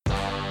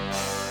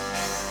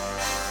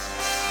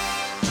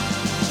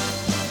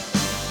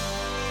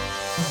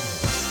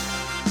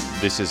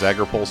This is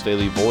AgriPulse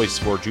Daily Voice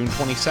for June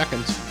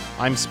 22nd.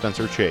 I'm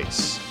Spencer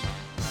Chase.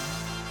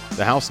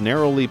 The House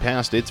narrowly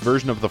passed its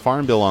version of the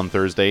Farm Bill on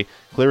Thursday,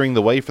 clearing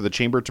the way for the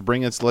chamber to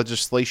bring its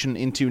legislation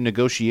into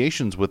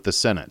negotiations with the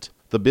Senate.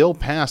 The bill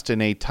passed in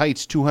a tight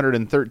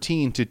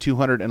 213 to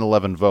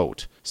 211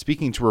 vote.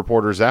 Speaking to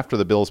reporters after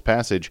the bill's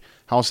passage,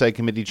 House Ag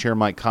Committee Chair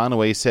Mike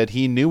Conaway said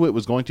he knew it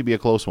was going to be a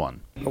close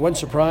one. I wasn't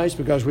surprised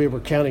because we were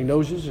counting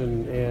noses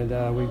and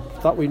we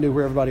thought we knew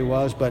where everybody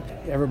was, but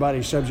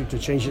everybody's subject to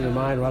changing their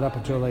mind right up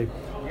until they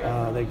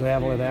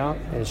gavel it out.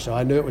 And so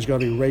I knew it was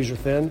going to be razor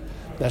thin.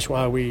 That's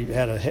why we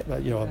had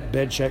a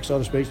bed check, so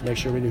to speak, to make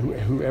sure we knew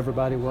who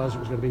everybody was that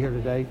was going to be here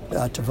today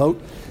to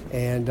vote.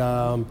 And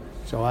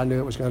so I knew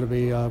it was going to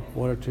be a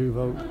 1 or 2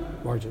 vote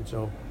margin.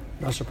 So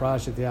not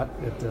surprised at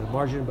the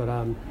margin, but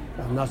I'm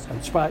not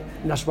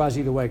surprised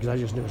either way because I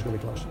just knew it was going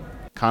to be close.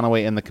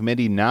 Conaway and the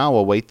committee now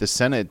await the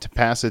Senate to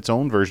pass its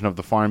own version of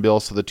the Farm Bill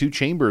so the two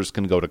chambers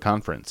can go to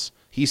conference.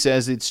 He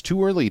says it's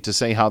too early to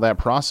say how that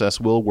process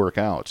will work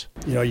out.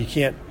 You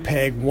can't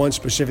peg one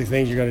specific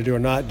thing you're going to do or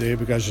not do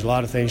because a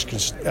lot of things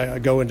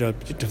can go into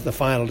the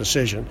final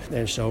decision.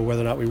 And so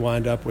whether or not we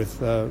wind up with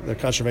the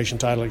conservation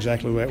title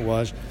exactly the way it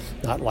was,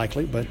 not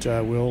likely, but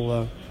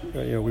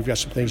we've got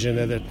some things in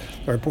there that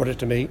are important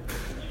to me.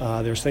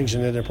 There's things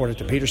in there that are important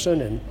to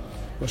Peterson, and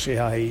we'll see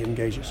how he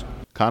engages.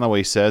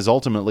 Conaway says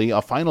ultimately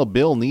a final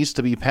bill needs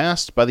to be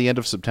passed by the end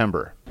of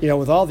September.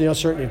 With all the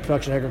uncertainty in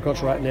production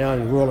agriculture right now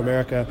in rural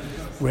America,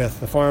 with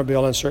the Farm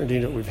Bill uncertainty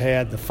that we've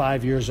had, the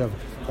 5 years of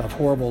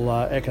horrible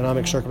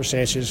economic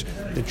circumstances,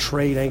 the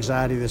trade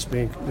anxiety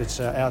that's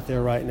out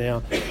there right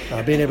now,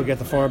 being able to get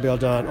the Farm Bill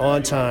done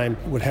on time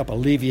would help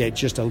alleviate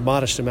just a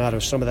modest amount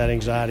of some of that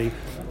anxiety,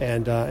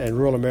 and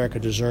rural America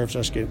deserves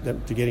us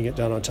getting it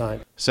done on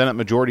time. Senate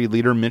Majority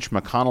Leader Mitch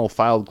McConnell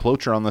filed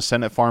cloture on the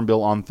Senate Farm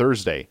Bill on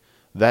Thursday.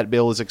 That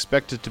bill is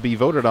expected to be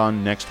voted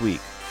on next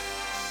week.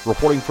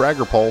 Reporting for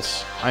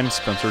AgriPulse, I'm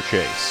Spencer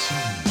Chase.